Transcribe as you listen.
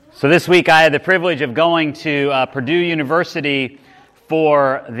So this week I had the privilege of going to Purdue University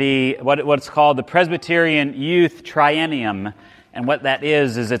for the what's called the Presbyterian Youth Triennium, and what that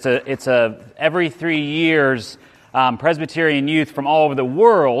is it's a every 3 years Presbyterian youth from all over the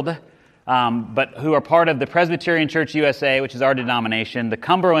world, but who are part of the Presbyterian Church USA, which is our denomination, the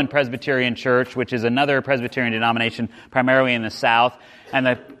Cumberland Presbyterian Church, which is another Presbyterian denomination primarily in the South, and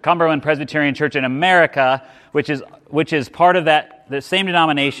the Cumberland Presbyterian Church in America, which is part of the same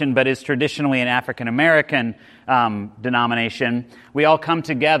denomination, but is traditionally an African American denomination. We all come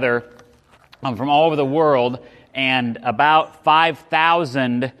together from all over the world, and about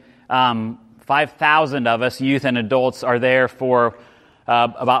 5,000 of us, youth and adults, are there for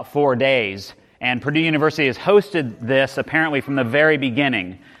about 4 days. And Purdue University has hosted this apparently from the very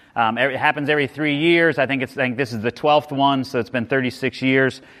beginning. It happens every 3 years. I think this is the 12th one, so it's been 36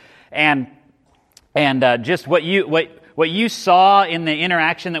 years. And just what you saw in the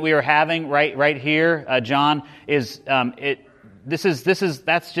interaction that we were having right here, John, is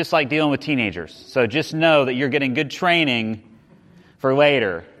that's just like dealing with teenagers. So just know that you're getting good training for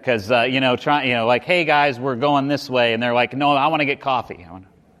later, because like, hey guys, we're going this way, and they're like, no, I want to get coffee.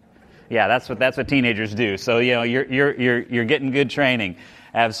 Yeah, that's what teenagers do. So you're getting good training,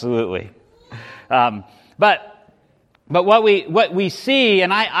 absolutely. But what we see,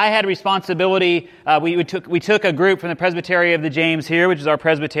 and I had a responsibility. We took a group from the Presbytery of the James here, which is our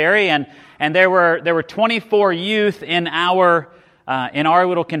presbytery, and there were 24 youth in our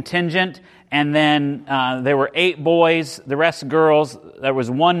little contingent, and then there were 8 boys, the rest girls. There was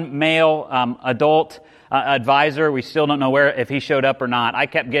one male adult advisor. We still don't know if he showed up or not. I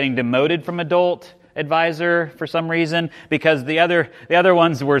kept getting demoted from adult advisor for some reason, because the other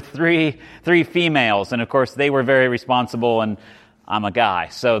ones were three females, and of course they were very responsible, and I'm a guy,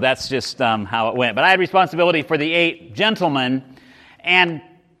 so that's just how it went. But I had responsibility for the 8 gentlemen, and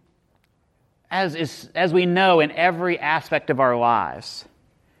as we know, in every aspect of our lives,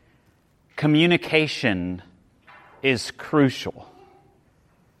 communication is crucial.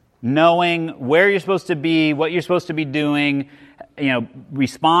 Knowing where you're supposed to be, what you're supposed to be doing,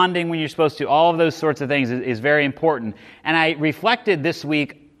 responding when you're supposed to, all of those sorts of things is very important. And I reflected this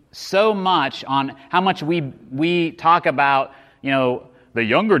week so much on how much we talk about, the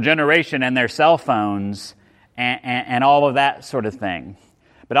younger generation and their cell phones and all of that sort of thing.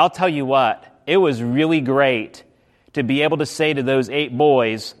 But I'll tell you what, it was really great to be able to say to those 8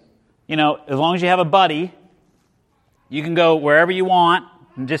 boys, as long as you have a buddy, you can go wherever you want,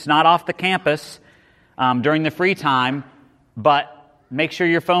 just not off the campus during the free time, but make sure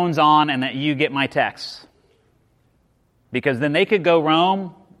your phone's on and that you get my texts. Because then they could go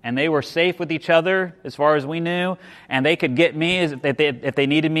roam, and they were safe with each other as far as we knew, and they could get me if they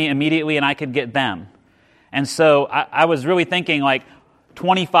needed me immediately, and I could get them. And so I was really thinking, like,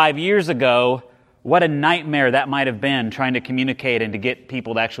 25 years ago, what a nightmare that might have been, trying to communicate and to get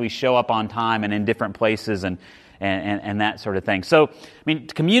people to actually show up on time and in different places and that sort of thing. So,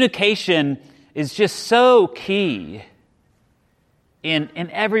 communication is just so key in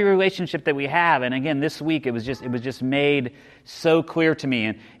every relationship that we have. And again, this week it was just made so clear to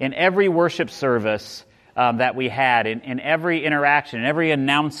me. In every worship service that we had, in every interaction, in every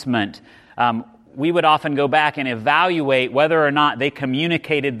announcement, we would often go back and evaluate whether or not they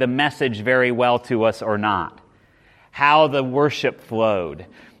communicated the message very well to us or not. How the worship flowed,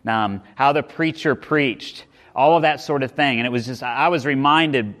 how the preacher preached, all of that sort of thing. And I was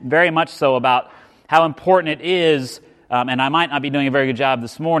reminded very much so about how important it is, and I might not be doing a very good job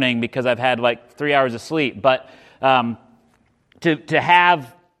this morning because I've had like 3 hours of sleep, but to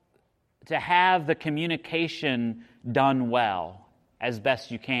have the communication done well as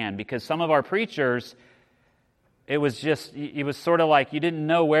best you can, because some of our preachers, it was sort of like you didn't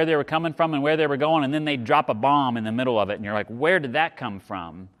know where they were coming from and where they were going, and then they'd drop a bomb in the middle of it, and you're like, where did that come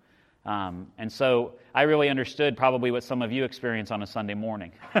from? And so I really understood probably what some of you experience on a Sunday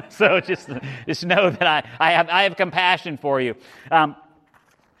morning. So just know that I have compassion for you. And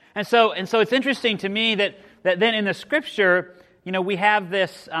so it's interesting to me that then in the Scripture, we have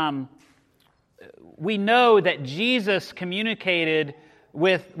this. We know that Jesus communicated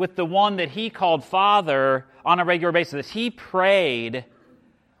with the one that he called Father on a regular basis. He prayed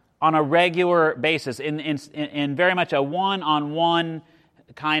on a regular basis in very much a one-on-one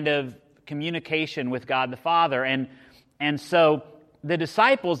kind of communication with God the Father. And so the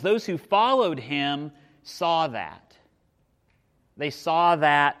disciples, those who followed him, saw that. They saw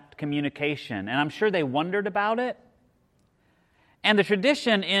that communication. And I'm sure they wondered about it. And the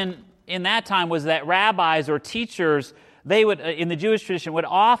tradition in that time was that rabbis or teachers, they would, in the Jewish tradition, would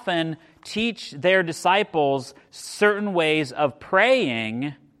often teach their disciples certain ways of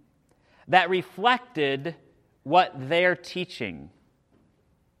praying that reflected what their teaching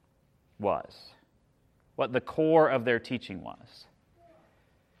was, what the core of their teaching was.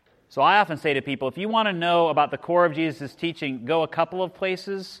 So I often say to people, if you want to know about the core of Jesus' teaching, go a couple of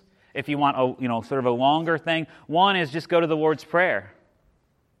places. If you want sort of a longer thing, one is just go to the Lord's Prayer.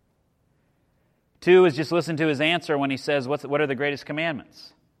 Two is just listen to his answer when he says, what are the greatest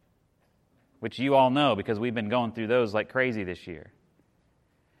commandments? Which you all know because we've been going through those like crazy this year.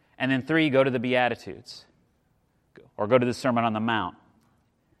 And then three, go to the Beatitudes. Or go to the Sermon on the Mount.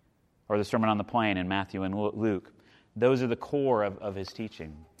 Or the Sermon on the Plain in Matthew and Luke. Those are the core of his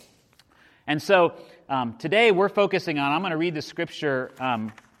teaching. And so today we're focusing on, I'm going to read the scripture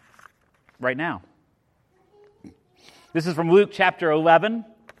right now. This is from Luke chapter 11.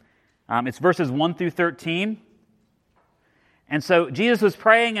 It's verses 1 through 13. And so Jesus was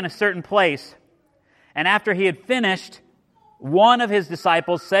praying in a certain place, and after he had finished, one of his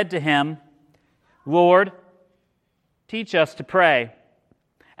disciples said to him, "Lord, teach us to pray,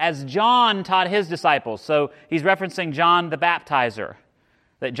 as John taught his disciples." So he's referencing John the Baptizer,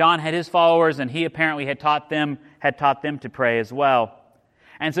 that John had his followers, and he apparently had taught them to pray as well.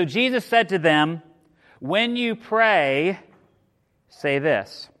 And so Jesus said to them, "When you pray, say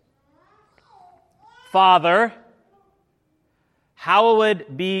this: Father, hallowed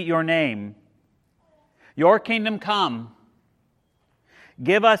be your name. Your kingdom come.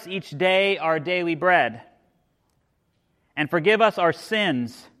 Give us each day our daily bread. And forgive us our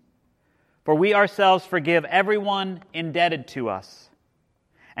sins, for we ourselves forgive everyone indebted to us.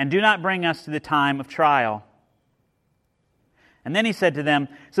 And do not bring us to the time of trial." And then he said to them,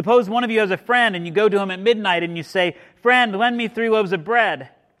 "Suppose one of you has a friend, and you go to him at midnight, and you say, 'Friend, lend me 3 loaves of bread.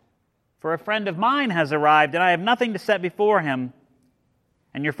 For a friend of mine has arrived, and I have nothing to set before him.'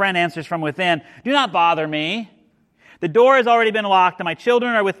 And your friend answers from within, 'Do not bother me. The door has already been locked, and my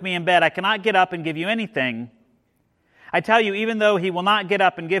children are with me in bed. I cannot get up and give you anything.' I tell you, even though he will not get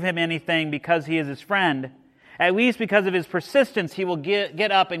up and give him anything because he is his friend, at least because of his persistence, he will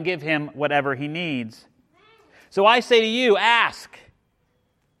get up and give him whatever he needs. So I say to you, ask,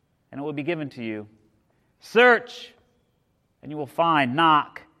 and it will be given to you. Search, and you will find.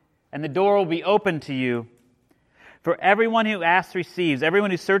 Knock, and the door will be opened to you. For everyone who asks receives,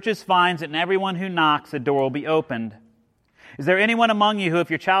 everyone who searches finds, and everyone who knocks, the door will be opened. Is there anyone among you who, if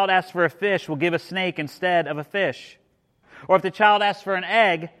your child asks for a fish, will give a snake instead of a fish? Or if the child asks for an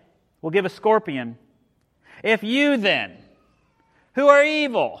egg, will give a scorpion? If you then, who are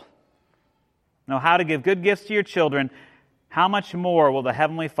evil, know how to give good gifts to your children, how much more will the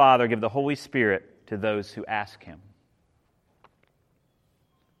Heavenly Father give the Holy Spirit to those who ask Him?"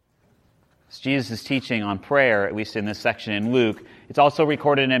 It's Jesus' teaching on prayer, at least in this section in Luke. It's also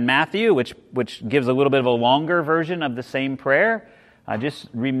recorded in Matthew, which gives a little bit of a longer version of the same prayer. Just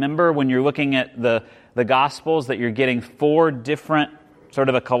remember when you're looking at the Gospels that you're getting 4 different, sort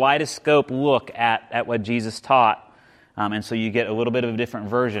of a kaleidoscope look at what Jesus taught. And so you get a little bit of a different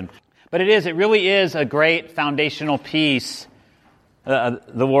version. But it really is a great foundational piece, the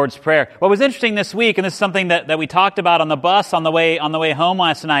Lord's Prayer. What was interesting this week, and this is something that we talked about on the bus on the way home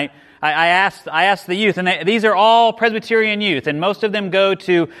last night, I asked the youth, and these are all Presbyterian youth, and most of them go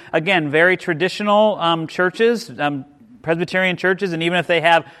to, again, very traditional churches, Presbyterian churches, and even if they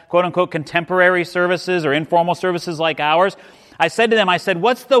have quote-unquote contemporary services or informal services like ours, I said to them,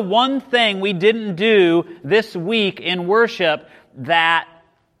 what's the one thing we didn't do this week in worship that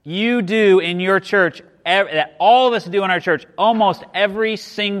you do in your church, that all of us do in our church almost every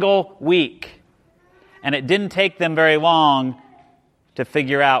single week? And it didn't take them very long to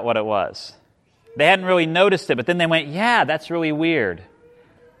figure out what it was. They hadn't really noticed it, but then they went, yeah, that's really weird.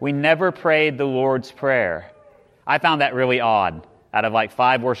 We never prayed the Lord's Prayer. I found that really odd. Out of like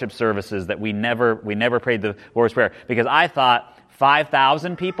 5 worship services that we never prayed the Lord's Prayer, because I thought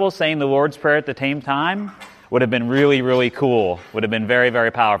 5,000 people saying the Lord's Prayer at the same time would have been really, really cool. Would have been very,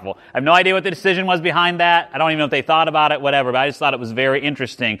 very powerful. I have no idea what the decision was behind that. I don't even know if they thought about it, whatever, but I just thought it was very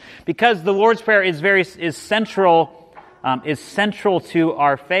interesting. Because the Lord's Prayer is central to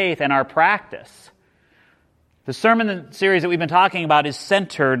our faith and our practice. The sermon series that we've been talking about is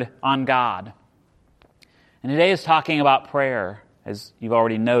centered on God. And today is talking about prayer, as you've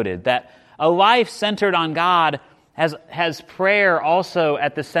already noted, that a life centered on God has prayer also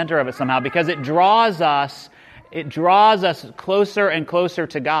at the center of it somehow, because it draws us closer and closer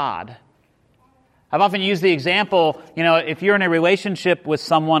to God. I've often used the example, if you're in a relationship with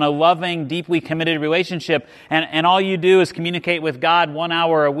someone, a loving, deeply committed relationship, and all you do is communicate with God 1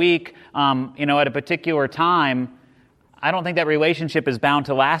 hour a week, at a particular time, I don't think that relationship is bound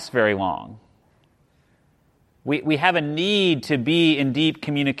to last very long. We have a need to be in deep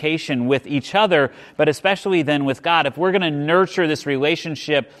communication with each other, but especially then with God. If we're going to nurture this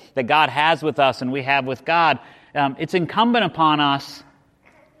relationship that God has with us and we have with God, it's incumbent upon us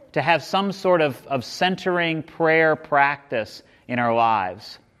to have some sort of centering prayer practice in our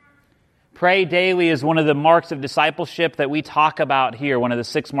lives. Pray daily is one of the marks of discipleship that we talk about here, one of the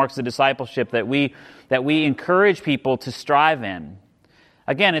 6 marks of discipleship that we encourage people to strive in.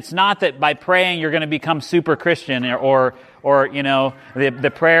 Again, it's not that by praying you're going to become super Christian or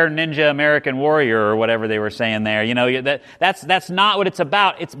the prayer ninja American warrior or whatever they were saying there. That's not what it's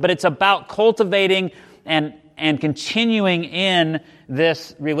about. But it's about cultivating and continuing in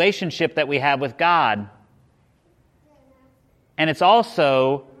this relationship that we have with God. And it's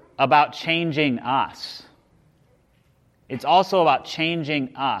also about changing us. It's also about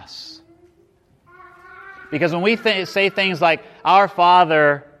changing us. Because when we say things like, "Our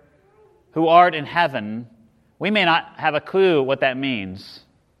Father who art in heaven," we may not have a clue what that means.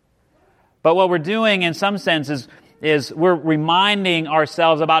 But what we're doing in some sense is we're reminding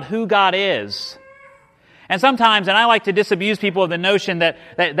ourselves about who God is. And sometimes, and I like to disabuse people of the notion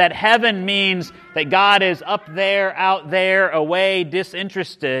that heaven means that God is up there, out there, away,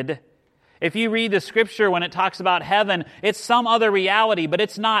 disinterested. If you read the Scripture when it talks about heaven, it's some other reality, but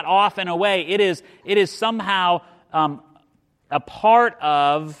it's not off and away. It is somehow a part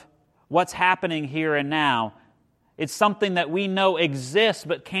of what's happening here and now. It's something that we know exists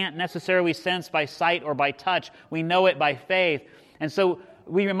but can't necessarily sense by sight or by touch. We know it by faith. And so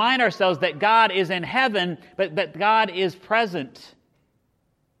we remind ourselves that God is in heaven, but that God is present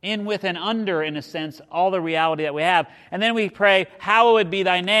in, with, and under, in a sense, all the reality that we have. And then we pray, "Hallowed be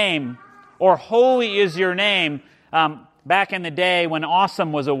thy name," or "Holy is your name." Back in the day when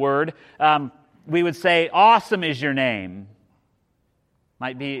awesome was a word, we would say, "Awesome is your name."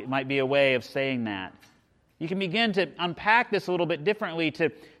 Might be a way of saying that. You can begin to unpack this a little bit differently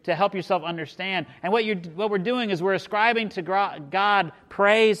to help yourself understand. And what we're doing is we're ascribing to God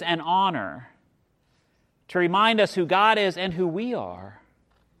praise and honor to remind us who God is and who we are.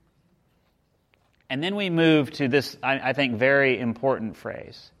 And then we move to this, I think, very important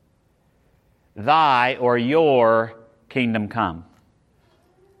phrase. "Thy," or your, "kingdom come."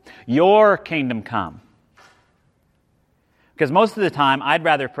 Your kingdom come. Because most of the time, I'd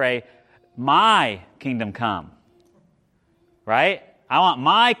rather pray, "My kingdom come." Right? I want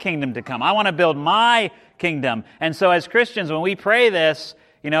my kingdom to come. I want to build my kingdom. And so as Christians, when we pray this,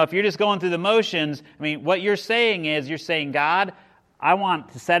 if you're just going through the motions, what you're saying is, you're saying, "God, I want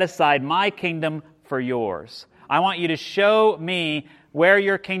to set aside my kingdom for yours. I want you to show me where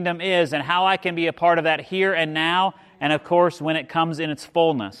your kingdom is and how I can be a part of that here and now, and of course when it comes in its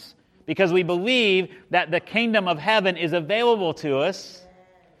fullness." Because we believe that the kingdom of heaven is available to us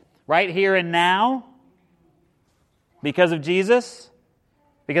right here and now because of Jesus,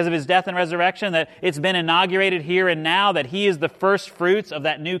 because of His death and resurrection, that it's been inaugurated here and now, that He is the first fruits of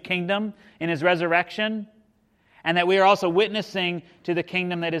that new kingdom in His resurrection, and that we are also witnessing to the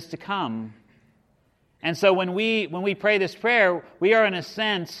kingdom that is to come. And so when we pray this prayer, we are in a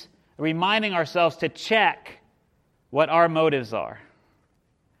sense reminding ourselves to check what our motives are.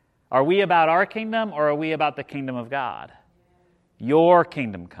 Are we about our kingdom, or are we about the kingdom of God? Your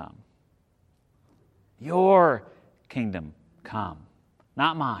kingdom come. Your kingdom come.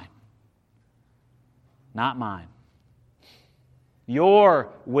 Not mine. Not mine.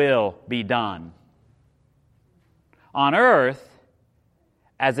 Your will be done on earth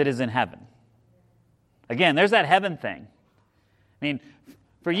as it is in heaven. Again, there's that heaven thing.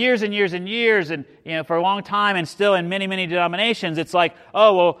 For years and years and years, and for a long time, and still in many, many denominations, it's like,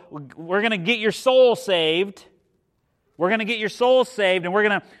 "Oh, well, we're going to get your soul saved. We're going to get your soul saved, and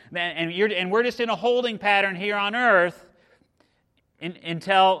we're just in a holding pattern here on earth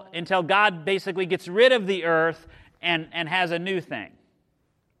until God basically gets rid of the earth and has a new thing."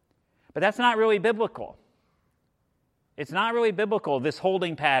 But that's not really biblical. It's not really biblical, this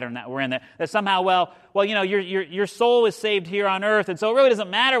holding pattern that we're in, that somehow, your soul is saved here on earth, and so it really doesn't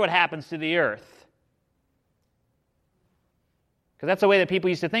matter what happens to the earth. Because that's the way that people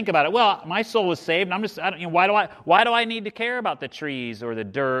used to think about it. Well, my soul is saved, and why do I need to care about the trees or the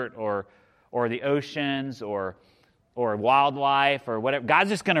dirt or the oceans or wildlife or whatever?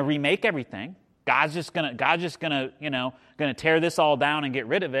 God's just going to remake everything. God's just going to tear this all down and get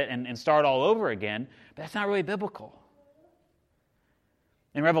rid of it and start all over again. But that's not really biblical.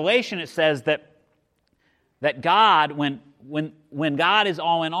 In Revelation, it says that God, when God is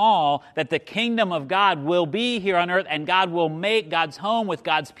all in all, that the kingdom of God will be here on earth, and God will make God's home with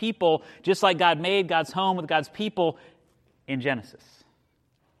God's people, just like God made God's home with God's people in Genesis.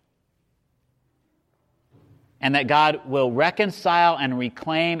 and that God will reconcile and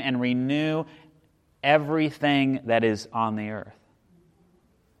reclaim and renew everything that is on the earth.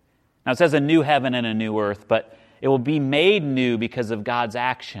 Now it says a new heaven and a new earth, but it will be made new because of God's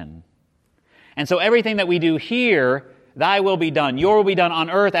action. And so everything that we do here, thy will be done, your will be done on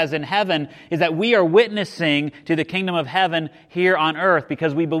earth as in heaven, is that we are witnessing to the kingdom of heaven here on earth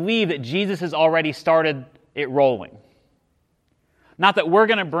because we believe that Jesus has already started it rolling. Not that we're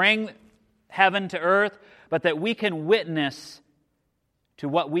going to bring heaven to earth, but that we can witness to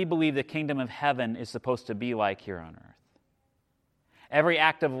what we believe the kingdom of heaven is supposed to be like here on earth. Every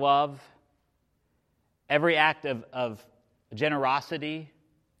act of love, every act of generosity,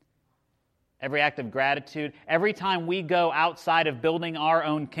 every act of gratitude, every time we go outside of building our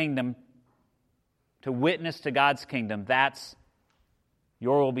own kingdom to witness to God's kingdom, that's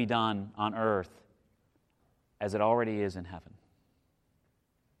your will be done on earth as it already is in heaven.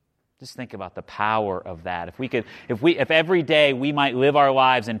 Just think about the power of that. If every day we might live our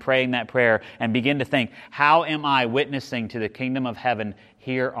lives in praying that prayer and begin to think, how am I witnessing to the kingdom of heaven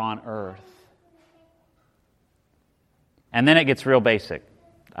here on earth? And then it gets real basic,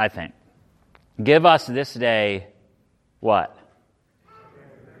 I think. Give us this day what?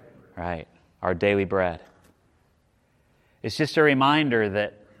 Right, our daily bread. It's just a reminder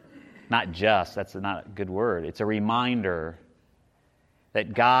that, that's not a good word, it's a reminder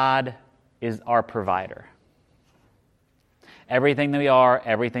that God is our provider. Everything that we are,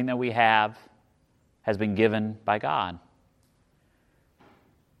 everything that we have has been given by God.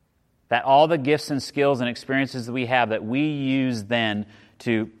 That all the gifts and skills and experiences that we have, that we use then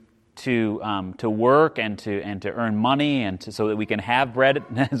to work and to earn money and so that we can have bread,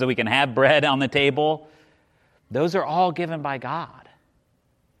 so we can have bread on the table, those are all given by God.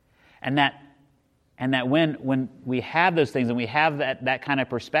 And that when we have those things and we have that kind of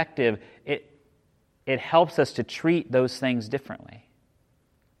perspective, it helps us to treat those things differently.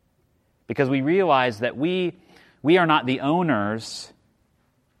 Because we realize that we are not the owners,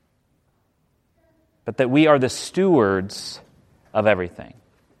 but that we are the stewards of everything.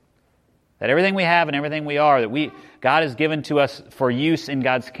 That everything we have and everything we are, God has given to us for use in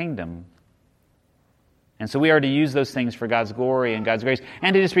God's kingdom. And so we are to use those things for God's glory and God's grace.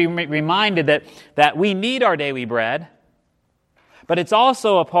 And to just be reminded that we need our daily bread. But it's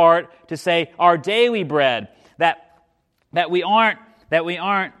also a part to say our daily bread, that we aren't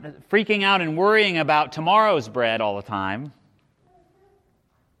freaking out and worrying about tomorrow's bread all the time.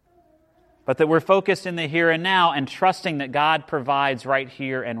 But that we're focused in the here and now and trusting that God provides right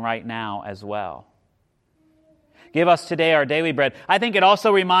here and right now as well. Give us today our daily bread. I think it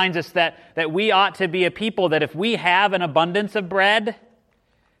also reminds us that we ought to be a people that if we have an abundance of bread,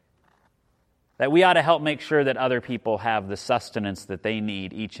 that we ought to help make sure that other people have the sustenance that they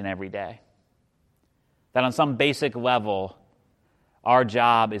need each and every day. That on some basic level, our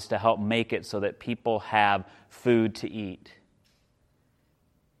job is to help make it so that people have food to eat.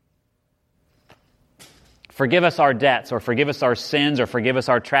 Forgive us our debts, or forgive us our sins, or forgive us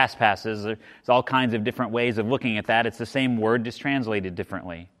our trespasses. There's all kinds of different ways of looking at that. It's the same word, just translated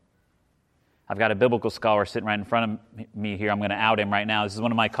differently. I've got a biblical scholar sitting right in front of me here. I'm going to out him right now. This is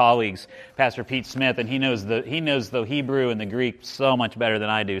one of my colleagues, Pastor Pete Smith, and he knows the Hebrew and the Greek so much better than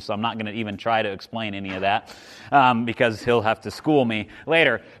I do, so I'm not going to even try to explain any of that because he'll have to school me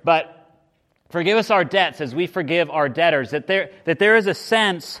later. But forgive us our debts as we forgive our debtors. That there is a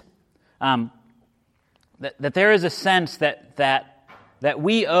sense... That there is a sense that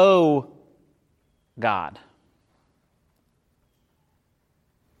we owe God.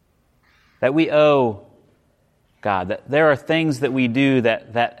 That we owe God. That there are things that we do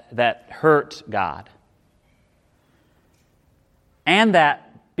that hurt God. And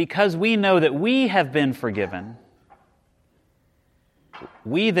that because we know that we have been forgiven,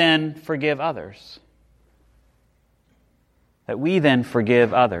 we then forgive others. That we then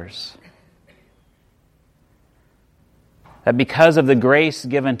forgive others. That because of the grace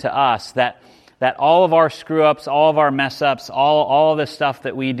given to us, that all of our screw-ups, all of our mess-ups, all of the stuff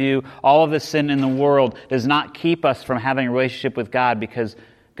that we do, all of the sin in the world does not keep us from having a relationship with God, because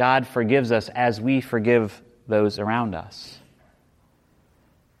God forgives us as we forgive those around us.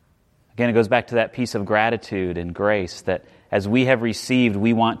 Again, it goes back to that piece of gratitude and grace that as we have received,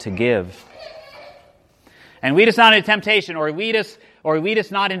 we want to give. And lead us not into temptation, or lead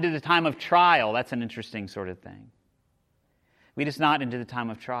us not into the time of trial. That's an interesting sort of thing. Lead us not into the time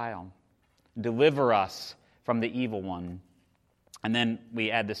of trial. Deliver us from the evil one. And then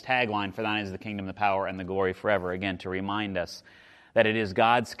we add this tagline, for thine is the kingdom, the power, and the glory forever. Again, to remind us that it is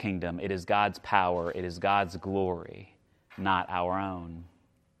God's kingdom, it is God's power, it is God's glory, not our own.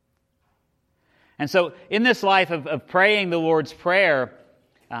 And so in this life of praying the Lord's Prayer,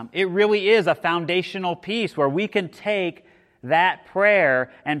 it really is a foundational piece where we can take that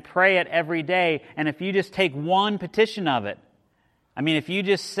prayer and pray it every day. And if you just take one petition of it, I mean, if you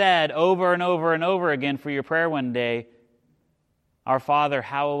just said over and over and over again for your prayer one day, Our Father,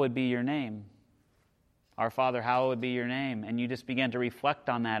 hallowed be your name. Our Father, hallowed be your name. And you just begin to reflect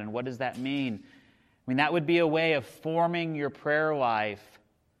on that. And what does that mean? I mean, that would be a way of forming your prayer life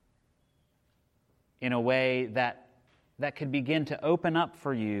in a way that could begin to open up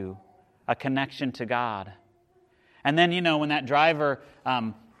for you a connection to God. And then, when that driver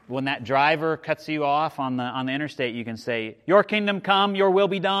cuts you off on the interstate, you can say, "Your kingdom come, your will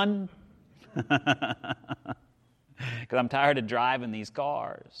be done." Because I'm tired of driving these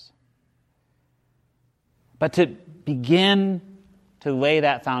cars. But to begin to lay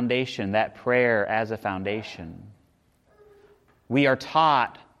that foundation, that prayer as a foundation, we are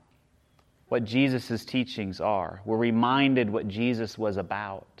taught what Jesus' teachings are. We're reminded what Jesus was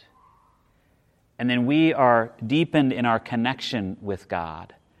about. And then we are deepened in our connection with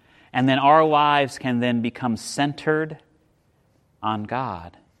God. And then our lives can then become centered on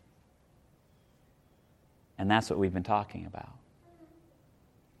God. And that's what we've been talking about.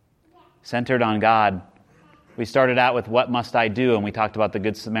 Centered on God. We started out with what must I do, and we talked about the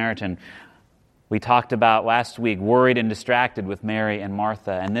Good Samaritan. We talked about last week worried and distracted with Mary and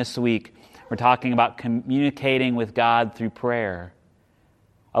Martha. And this week we're talking about communicating with God through prayer.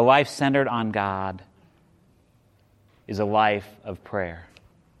 A life centered on God is a life of prayer.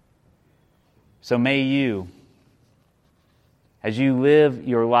 So may you, as you live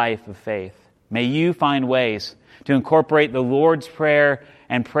your life of faith, may you find ways to incorporate the Lord's Prayer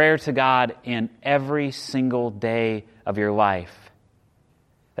and prayer to God in every single day of your life,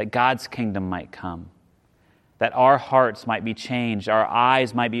 that God's kingdom might come, that our hearts might be changed, our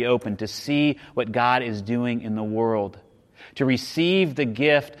eyes might be opened to see what God is doing in the world, to receive the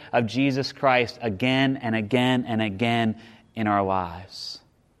gift of Jesus Christ again and again and again in our lives.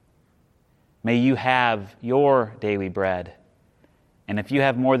 May you have your daily bread, and if you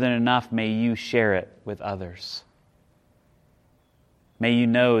have more than enough, may you share it with others. May you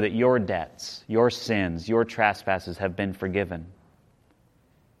know that your debts, your sins, your trespasses have been forgiven.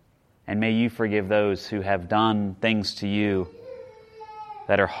 And may you forgive those who have done things to you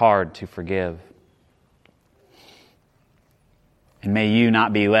that are hard to forgive. And may you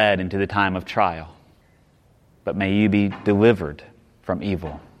not be led into the time of trial, but may you be delivered from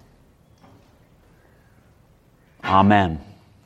evil. Amen.